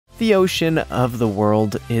The ocean of the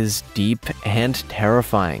world is deep and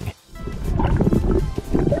terrifying,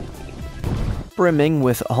 brimming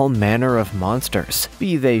with all manner of monsters.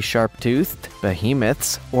 Be they sharp-toothed,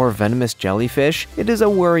 behemoths, or venomous jellyfish, it is a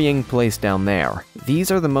worrying place down there.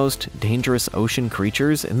 These are the most dangerous ocean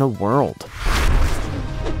creatures in the world.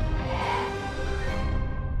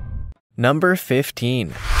 Number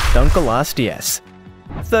 15. Dunkleosteus.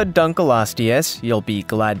 The Dunkleosteus, you'll be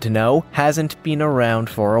glad to know, hasn't been around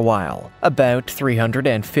for a while. About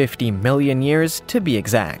 350 million years to be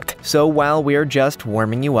exact. So while we're just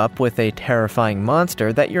warming you up with a terrifying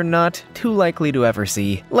monster that you're not too likely to ever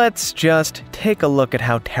see, let's just take a look at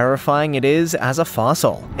how terrifying it is as a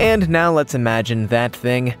fossil. And now let's imagine that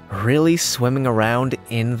thing really swimming around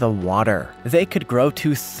in the water. They could grow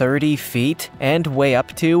to 30 feet and weigh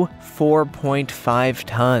up to 4.5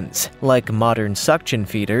 tons. Like modern suction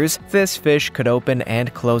feeders, this fish could open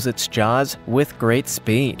and close its jaws with great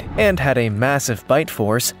speed, and had a massive bite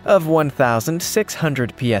force of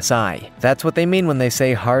 1,600 psi. That's what they mean when they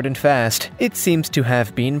say hard and fast. It seems to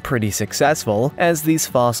have been pretty successful, as these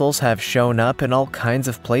fossils have shown up in all kinds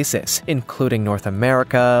of places, including North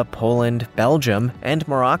America, Poland, Belgium, and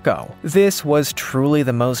Morocco. This was truly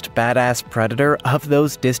the most badass predator of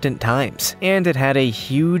those distant times, and it had a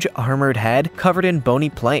huge armored head covered in bony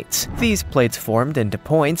plates. These plates formed into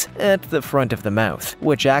points at the front of the mouth,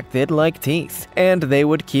 which acted like teeth, and they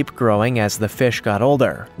would keep growing as the fish got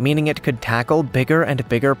older, meaning it could tackle bigger and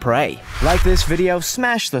bigger prey. Like this video,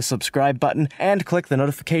 smash the subscribe button, and click the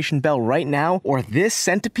notification bell right now, or this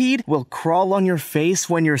centipede will crawl on your face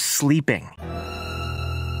when you're sleeping.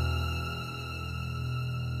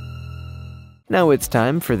 Now it's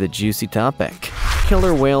time for the juicy topic.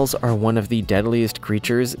 Killer whales are one of the deadliest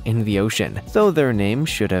creatures in the ocean, though their name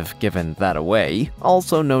should have given that away.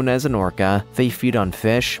 Also known as an orca, they feed on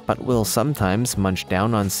fish, but will sometimes munch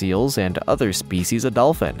down on seals and other species of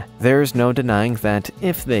dolphin. There's no denying that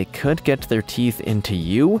if they could get their teeth into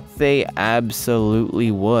you, they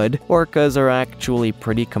absolutely would. Orcas are actually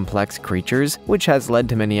pretty complex creatures, which has led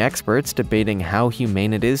to many experts debating how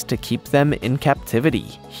humane it is to keep them in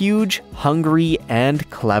captivity. Huge, hungry, and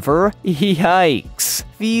clever? Yikes!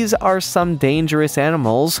 These are some dangerous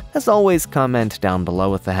animals. As always, comment down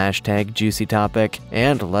below with the hashtag #JuicyTopic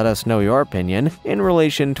and let us know your opinion in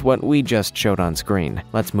relation to what we just showed on screen.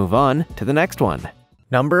 Let's move on to the next one.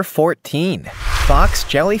 Number 14. Box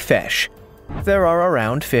jellyfish. There are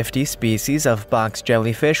around 50 species of box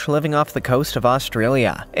jellyfish living off the coast of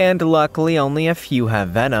Australia, and luckily only a few have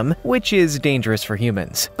venom, which is dangerous for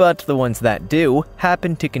humans. But the ones that do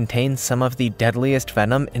happen to contain some of the deadliest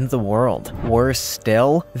venom in the world. Worse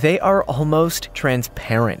still, they are almost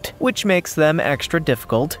transparent, which makes them extra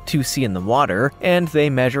difficult to see in the water, and they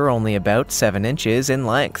measure only about 7 inches in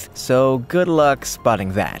length, so good luck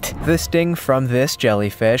spotting that. The sting from this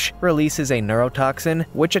jellyfish releases a neurotoxin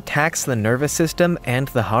which attacks the nervous system and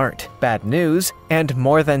the heart. Bad news, and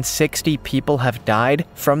more than 60 people have died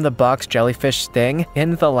from the box jellyfish sting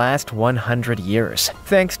in the last 100 years.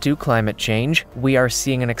 Thanks to climate change, we are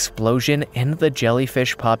seeing an explosion in the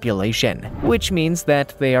jellyfish population, which means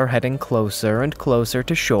that they are heading closer and closer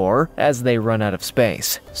to shore as they run out of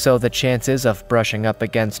space. So the chances of brushing up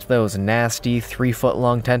against those nasty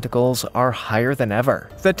 3-foot-long tentacles are higher than ever.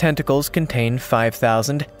 The tentacles contain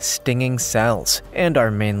 5,000 stinging cells and are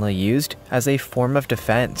mainly used as a form of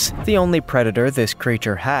defense. The only predator this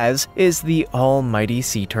creature has is the almighty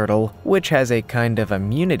sea turtle, which has a kind of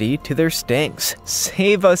immunity to their stings.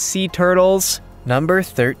 Save us, sea turtles! Number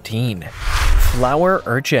 13. Flower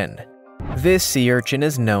urchin. This sea urchin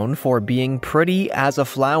is known for being pretty as a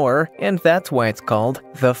flower, and that's why it's called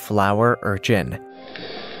the flower urchin.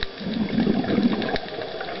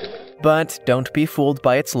 But don't be fooled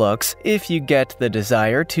by its looks. If you get the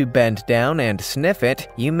desire to bend down and sniff it,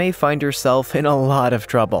 you may find yourself in a lot of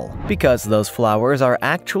trouble, because those flowers are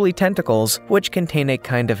actually tentacles, which contain a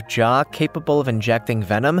kind of jaw capable of injecting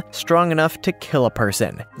venom strong enough to kill a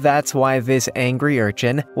person. That's why this angry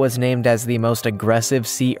urchin was named as the most aggressive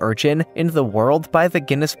sea urchin in the world by the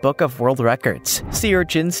Guinness Book of World Records. Sea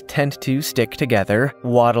urchins tend to stick together,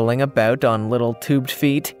 waddling about on little tubed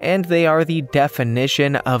feet, and they are the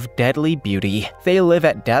definition of deadly beauty. They live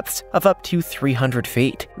at depths of up to 300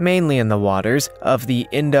 feet, mainly in the waters of the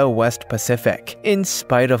Indo-West Pacific. In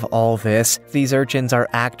spite of all this, these urchins are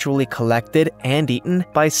actually collected and eaten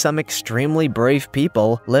by some extremely brave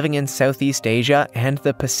people living in Southeast Asia and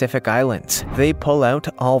the Pacific Islands. They pull out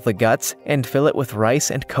all the guts and fill it with rice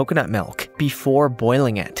and coconut milk before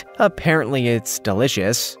boiling it. Apparently it's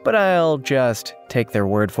delicious, but I'll just take their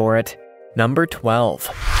word for it. Number 12.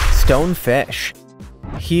 Stonefish.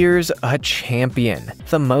 Here's a champion,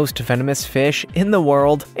 the most venomous fish in the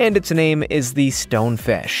world, and its name is the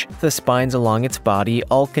stonefish. The spines along its body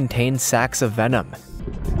all contain sacs of venom,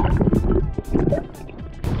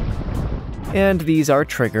 and these are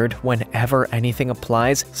triggered whenever anything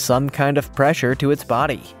applies some kind of pressure to its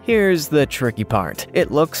body. Here's the tricky part.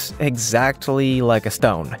 It looks exactly like a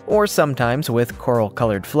stone, or sometimes with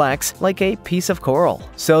coral-colored flecks, like a piece of coral.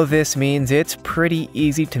 So this means it's pretty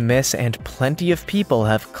easy to miss, and plenty of people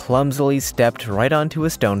have clumsily stepped right onto a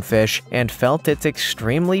stonefish and felt its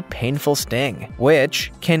extremely painful sting,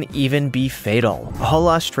 which can even be fatal. All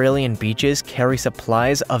Australian beaches carry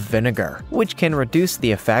supplies of vinegar, which can reduce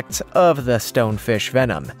the effects of the stonefish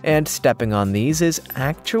venom, and stepping on these is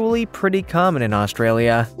actually pretty common in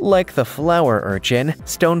Australia. Like the flower urchin,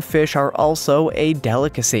 stonefish are also a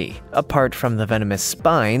delicacy. Apart from the venomous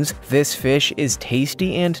spines, this fish is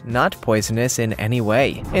tasty and not poisonous in any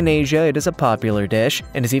way. In Asia, it is a popular dish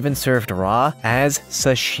and is even served raw as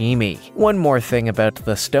sashimi. One more thing about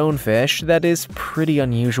the stonefish that is pretty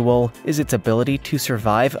unusual is its ability to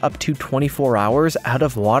survive up to 24 hours out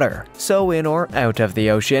of water. So in or out of the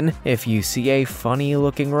ocean, if you see a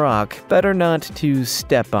funny-looking rock, better not to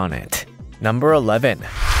step on it. Number 11.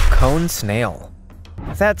 Cone snail.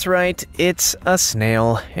 That's right, it's a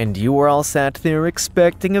snail, and you were all sat there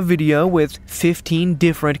expecting a video with 15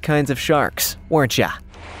 different kinds of sharks, weren't ya?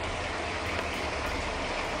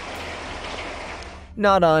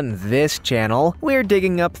 Not on this channel. We're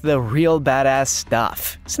digging up the real badass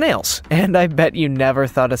stuff. Snails. And I bet you never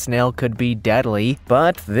thought a snail could be deadly,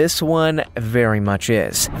 but this one very much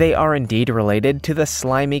is. They are indeed related to the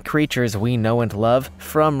slimy creatures we know and love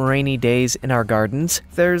from rainy days in our gardens.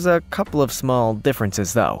 There's a couple of small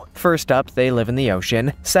differences though. First up, they live in the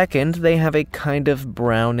ocean. Second, they have a kind of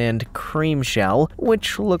brown and cream shell,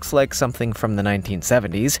 which looks like something from the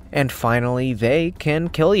 1970s. And finally, they can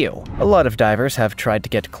kill you. A lot of divers have tried to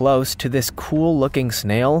get close to this cool-looking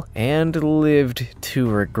snail and lived to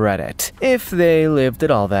regret it. If they lived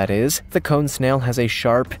at all, that is. The cone snail has a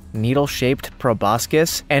sharp, needle-shaped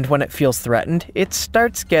proboscis, and when it feels threatened, it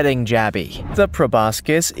starts getting jabby. The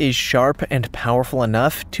proboscis is sharp and powerful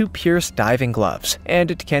enough to pierce diving gloves,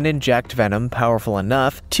 and it can inject venom powerful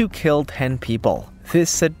enough to kill 10 people. This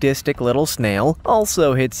sadistic little snail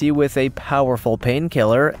also hits you with a powerful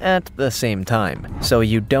painkiller at the same time, so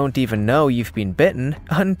you don't even know you've been bitten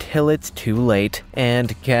until it's too late.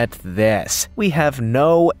 And get this, we have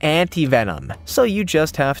no anti-venom, so you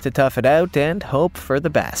just have to tough it out and hope for the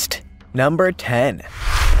best. Number 10.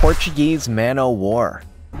 Portuguese man-o'-war.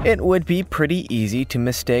 It would be pretty easy to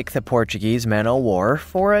mistake the Portuguese man-o'-war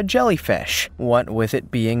for a jellyfish, what with it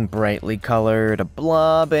being brightly colored, a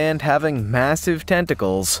blob, and having massive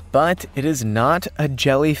tentacles. But it is not a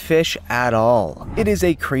jellyfish at all. It is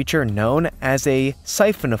a creature known as a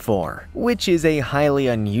siphonophore, which is a highly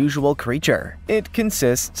unusual creature. It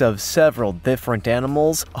consists of several different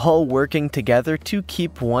animals, all working together to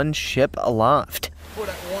keep one ship aloft. Put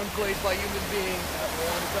at one place by human being at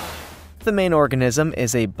one time. The main organism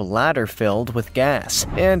is a bladder filled with gas,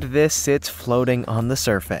 and this sits floating on the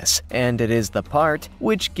surface, and it is the part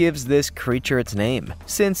which gives this creature its name,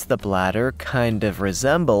 since the bladder kind of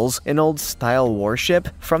resembles an old-style warship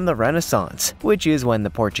from the Renaissance, which is when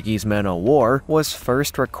the Portuguese man-o'-war was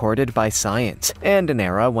first recorded by science, and an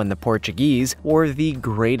era when the Portuguese were the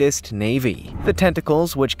greatest navy. The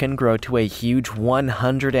tentacles, which can grow to a huge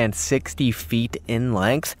 160 feet in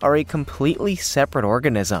length, are a completely separate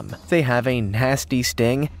organism. They have a nasty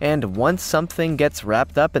sting, and once something gets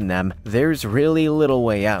wrapped up in them, there's really little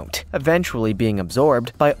way out, eventually being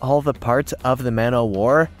absorbed by all the parts of the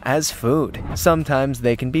man-o'-war as food. Sometimes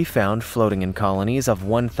they can be found floating in colonies of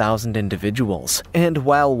 1,000 individuals, and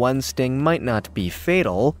while one sting might not be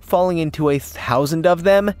fatal, falling into 1,000 of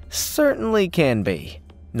them certainly can be.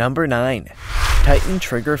 Number 9. Titan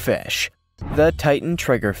triggerfish. The Titan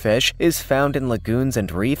triggerfish is found in lagoons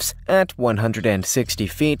and reefs at 160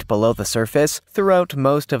 feet below the surface throughout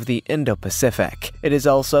most of the Indo-Pacific. It is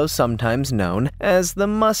also sometimes known as the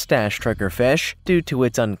mustache triggerfish due to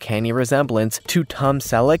its uncanny resemblance to Tom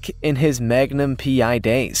Selleck in his Magnum P.I.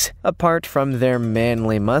 days. Apart from their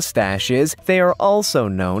manly mustaches, they are also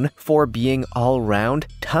known for being all-round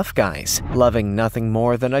tough guys, loving nothing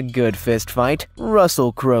more than a good fist fight,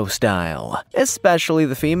 Russell Crowe style. Especially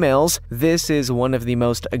the females. This is one of the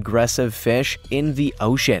most aggressive fish in the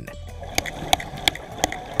ocean.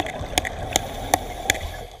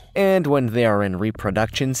 And when they are in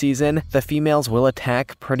reproduction season, the females will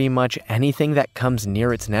attack pretty much anything that comes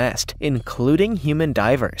near its nest, including human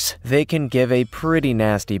divers. They can give a pretty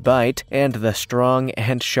nasty bite, and the strong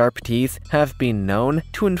and sharp teeth have been known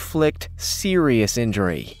to inflict serious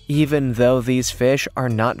injury, even though these fish are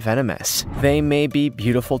not venomous. They may be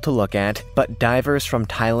beautiful to look at, but divers from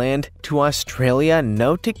Thailand to Australia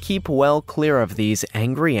know to keep well clear of these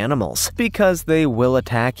angry animals because they will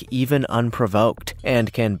attack even unprovoked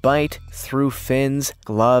and can bite through fins,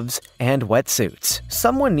 gloves, and wetsuits.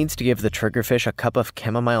 Someone needs to give the triggerfish a cup of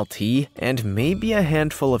chamomile tea and maybe a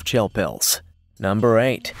handful of chill pills. Number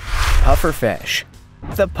 8. Pufferfish.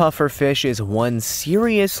 The pufferfish is one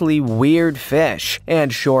seriously weird fish,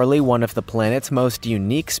 and surely one of the planet's most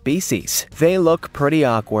unique species. They look pretty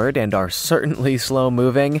awkward and are certainly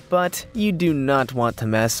slow-moving, but you do not want to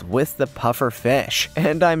mess with the pufferfish,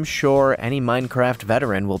 and I'm sure any Minecraft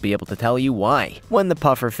veteran will be able to tell you why. When the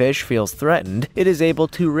pufferfish feels threatened, it is able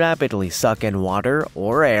to rapidly suck in water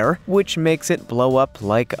or air, which makes it blow up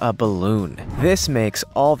like a balloon. This makes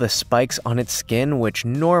all the spikes on its skin, which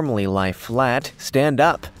normally lie flat, stand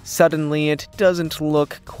up. Suddenly, it doesn't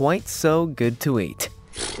look quite so good to eat.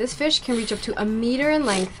 This fish can reach up to 1 meter in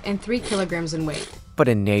length and 3 kilograms in weight. But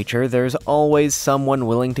in nature, there's always someone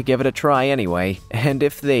willing to give it a try anyway, and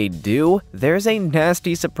if they do, there's a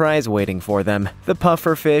nasty surprise waiting for them. The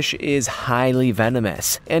pufferfish is highly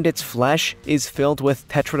venomous, and its flesh is filled with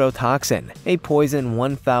tetrodotoxin, a poison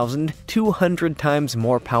 1,200 times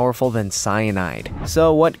more powerful than cyanide.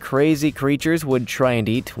 So what crazy creatures would try and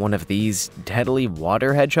eat one of these deadly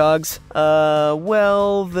water hedgehogs?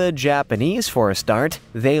 Well, the Japanese for a start.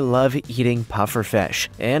 They love eating pufferfish,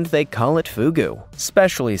 and they call it fugu.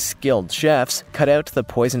 Specially skilled chefs cut out the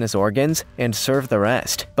poisonous organs and serve the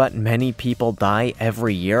rest, but many people die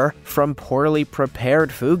every year from poorly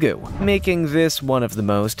prepared fugu, making this one of the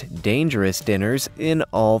most dangerous dinners in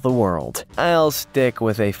all the world. I'll stick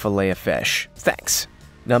with a fillet of fish. Thanks.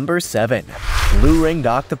 Number 7. Blue-ringed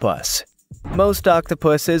octopus. Most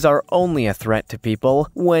octopuses are only a threat to people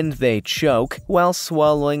when they choke while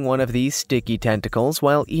swallowing one of these sticky tentacles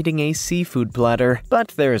while eating a seafood platter. But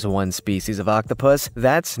there's one species of octopus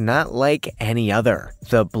that's not like any other,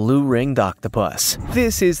 the blue-ringed octopus.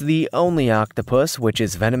 This is the only octopus which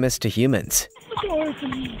is venomous to humans.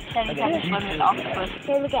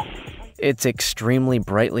 It's extremely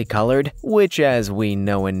brightly colored, which as we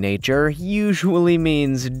know in nature, usually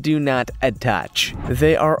means do not touch.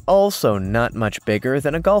 They are also not much bigger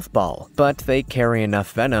than a golf ball, but they carry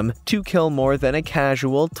enough venom to kill more than a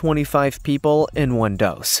casual 25 people in one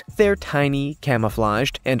dose. They're tiny,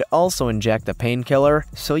 camouflaged, and also inject a painkiller,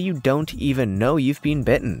 so you don't even know you've been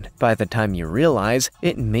bitten. By the time you realize,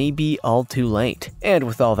 it may be all too late. And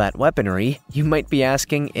with all that weaponry, you might be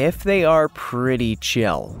asking if they are pretty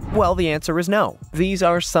chill. Well, the answer is no. These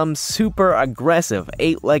are some super aggressive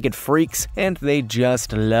 8-legged freaks, and they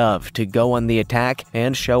just love to go on the attack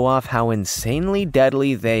and show off how insanely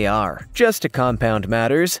deadly they are. Just to compound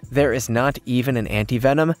matters, there is not even an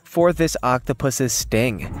antivenom for this octopus's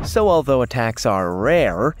sting. So although attacks are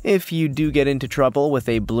rare, if you do get into trouble with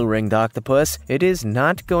a blue-ringed octopus, it is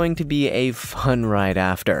not going to be a fun ride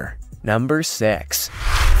after. Number 6.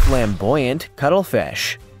 Flamboyant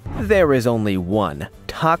cuttlefish. There is only one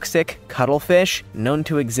toxic cuttlefish known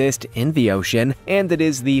to exist in the ocean, and it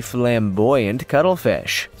is the flamboyant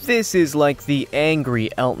cuttlefish. This is like the angry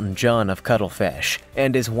Elton John of cuttlefish,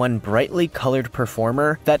 and is one brightly colored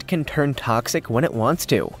performer that can turn toxic when it wants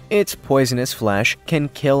to. Its poisonous flesh can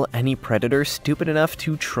kill any predator stupid enough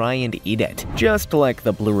to try and eat it. Just like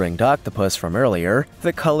the blue-ringed octopus from earlier,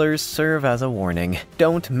 the colors serve as a warning.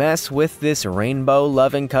 Don't mess with this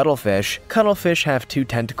rainbow-loving cuttlefish. Cuttlefish have 2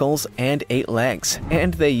 tentacles and 8 legs,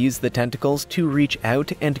 and they use the tentacles to reach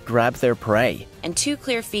out and grab their prey. And 2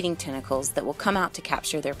 clear feeding tentacles that will come out to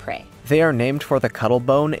capture their prey. They are named for the cuttle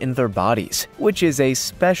bone in their bodies, which is a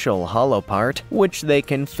special hollow part which they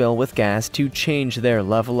can fill with gas to change their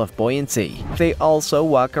level of buoyancy. They also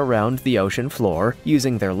walk around the ocean floor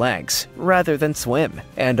using their legs, rather than swim.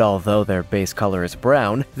 And although their base color is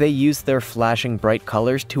brown, they use their flashing bright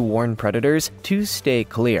colors to warn predators to stay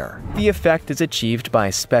clear. The effect is achieved by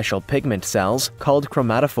special pigment cells called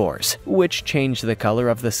chromatophores, which change the color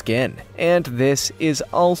of the skin. And this is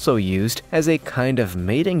also used as a kind of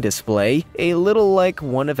mating display, a little like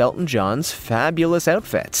one of Elton John's fabulous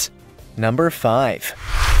outfits. Number 5.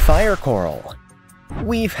 Fire coral.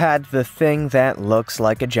 We've had the thing that looks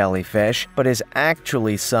like a jellyfish, but is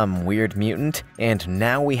actually some weird mutant, and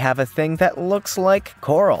now we have a thing that looks like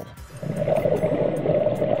coral.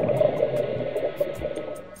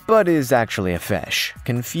 but is actually a fish.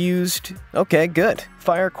 Confused? Okay, good.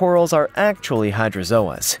 Fire corals are actually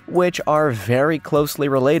hydrozoas, which are very closely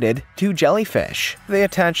related to jellyfish. They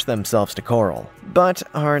attach themselves to coral, but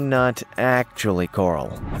are not actually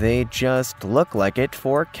coral. They just look like it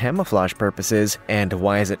for camouflage purposes. And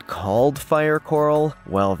why is it called fire coral?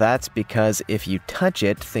 Well, that's because if you touch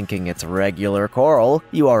it thinking it's regular coral,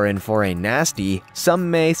 you are in for a nasty, some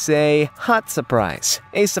may say hot surprise.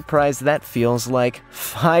 A surprise that feels like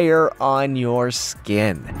fire on your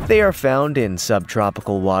skin. They are found in subtropical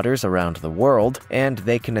waters around the world, and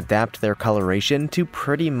they can adapt their coloration to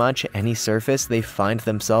pretty much any surface they find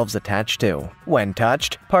themselves attached to. When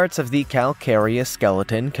touched, parts of the calcareous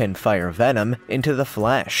skeleton can fire venom into the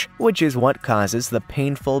flesh, which is what causes the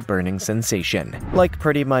painful burning sensation. Like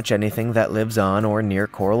pretty much anything that lives on or near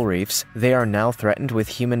coral reefs, they are now threatened with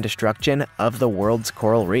human destruction of the world's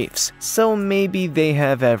coral reefs, so maybe they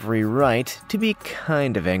have every right to be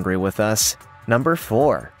kind of angry with us. Number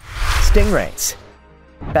 4. Stingrays.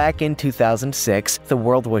 Back in 2006, the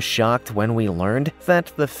world was shocked when we learned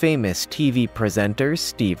that the famous TV presenter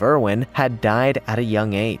Steve Irwin had died at a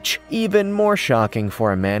young age. Even more shocking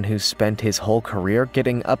for a man who spent his whole career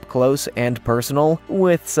getting up close and personal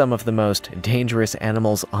with some of the most dangerous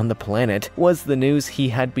animals on the planet was the news he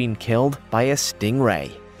had been killed by a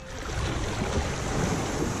stingray.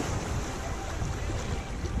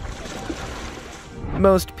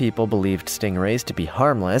 Most people believed stingrays to be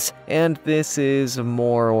harmless, and this is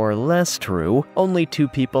more or less true. Only 2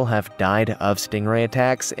 people have died of stingray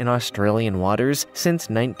attacks in Australian waters since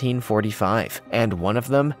 1945, and one of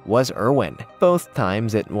them was Irwin. Both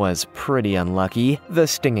times it was pretty unlucky. The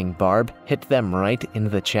stinging barb hit them right in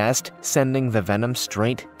the chest, sending the venom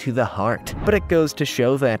straight to the heart. But it goes to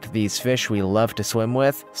show that these fish we love to swim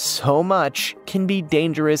with so much can be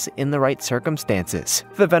dangerous in the right circumstances.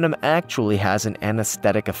 The venom actually has an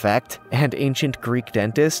anesthetic effect, and ancient Greek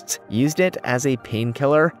dentists used it as a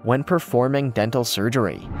painkiller when performing dental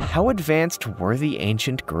surgery. How advanced were the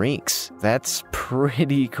ancient Greeks? That's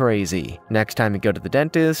pretty crazy. Next time you go to the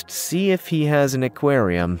dentist, see if he has an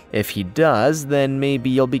aquarium. If he does, then maybe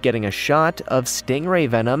you'll be getting a shot of stingray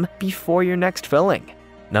venom before your next filling.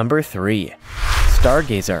 Number 3.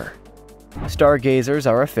 Stargazer. Stargazers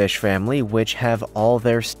are a fish family which have all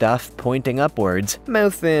their stuff pointing upwards,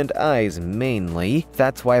 mouth and eyes mainly.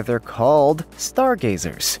 That's why they're called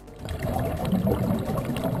stargazers.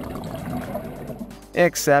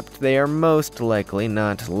 Except they are most likely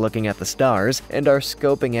not looking at the stars and are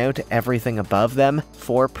scoping out everything above them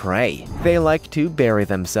for prey. They like to bury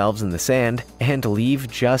themselves in the sand and leave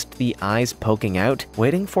just the eyes poking out,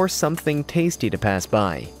 waiting for something tasty to pass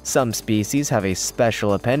by. Some species have a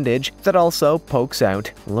special appendage that also pokes out,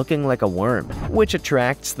 looking like a worm, which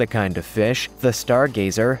attracts the kind of fish the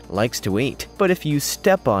stargazer likes to eat. But if you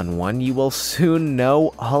step on one, you will soon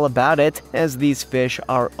know all about it, as these fish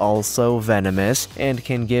are also venomous and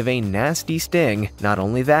can give a nasty sting. Not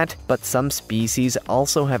only that, but some species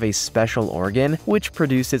also have a special organ which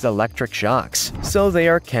produces electric shocks. So they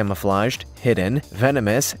are camouflaged, hidden,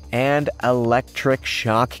 venomous, and electric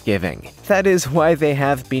shock giving. That is why they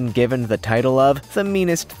have been given the title of the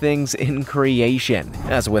meanest things in creation.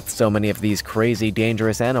 As with so many of these crazy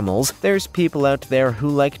dangerous animals, there's people out there who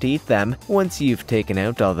like to eat them once you've taken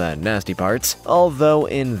out all the nasty parts. Although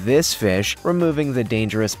in this fish, removing the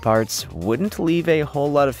dangerous parts wouldn't leave a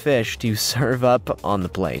whole lot of fish to serve up on the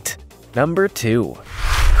plate. Number 2.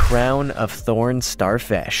 Crown of thorns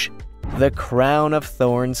starfish. The crown of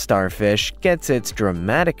thorns starfish gets its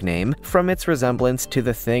dramatic name from its resemblance to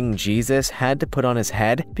the thing Jesus had to put on his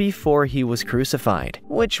head before he was crucified,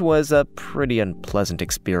 which was a pretty unpleasant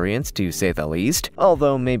experience to say the least,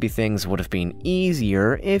 although maybe things would have been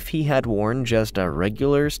easier if he had worn just a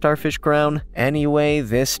regular starfish crown. Anyway,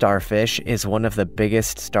 this starfish is one of the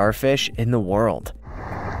biggest starfish in the world,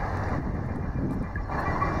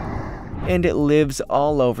 and it lives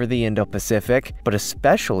all over the Indo-Pacific, but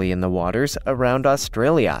especially in the waters around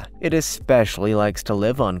Australia. It especially likes to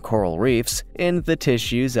live on coral reefs. In the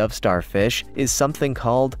tissues of starfish is something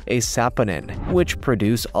called a saponin, which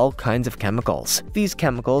produce all kinds of chemicals. These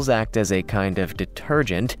chemicals act as a kind of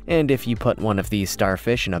detergent, and if you put one of these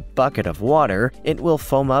starfish in a bucket of water, it will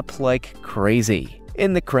foam up like crazy.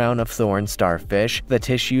 In the crown of thorn starfish, the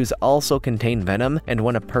tissues also contain venom, and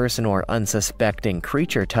when a person or unsuspecting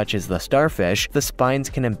creature touches the starfish, the spines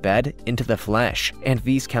can embed into the flesh, and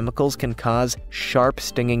these chemicals can cause sharp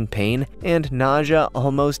stinging pain and nausea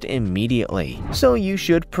almost immediately. So you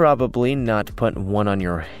should probably not put one on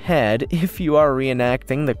your head if you are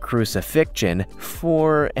reenacting the crucifixion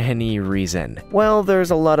for any reason. Well,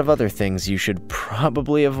 there's a lot of other things you should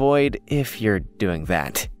probably avoid if you're doing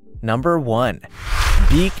that. Number 1.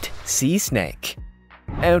 Beaked sea snake.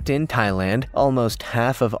 Out in Thailand, almost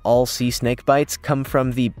half of all sea snake bites come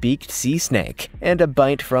from the beaked sea snake, and a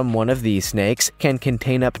bite from one of these snakes can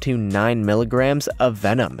contain up to 9 milligrams of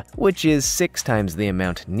venom, which is 6 times the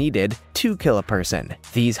amount needed to kill a person.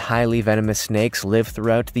 These highly venomous snakes live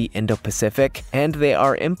throughout the Indo-Pacific, and they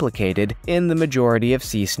are implicated in the majority of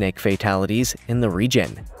sea snake fatalities in the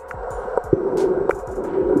region.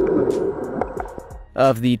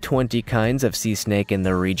 Of the 20 kinds of sea snake in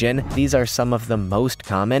the region, these are some of the most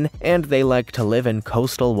common, and they like to live in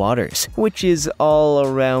coastal waters, which is all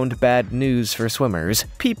around bad news for swimmers.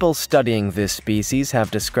 People studying this species have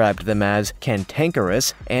described them as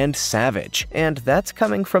cantankerous and savage, and that's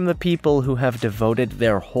coming from the people who have devoted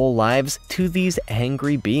their whole lives to these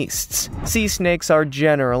angry beasts. Sea snakes are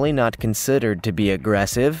generally not considered to be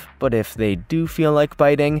aggressive, but if they do feel like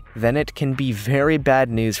biting, then it can be very bad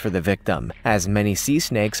news for the victim, as many sea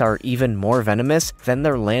snakes are even more venomous than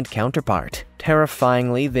their land counterpart.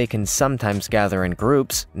 Terrifyingly, they can sometimes gather in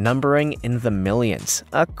groups, numbering in the millions,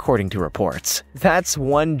 according to reports. That's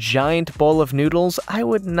one giant bowl of noodles I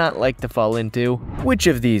would not like to fall into. Which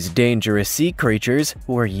of these dangerous sea creatures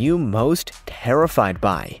were you most terrified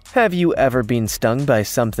by? Have you ever been stung by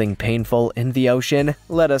something painful in the ocean?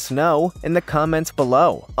 Let us know in the comments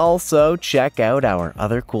below. Also, check out our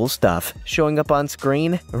other cool stuff showing up on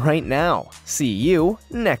screen right now. See you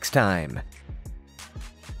next time.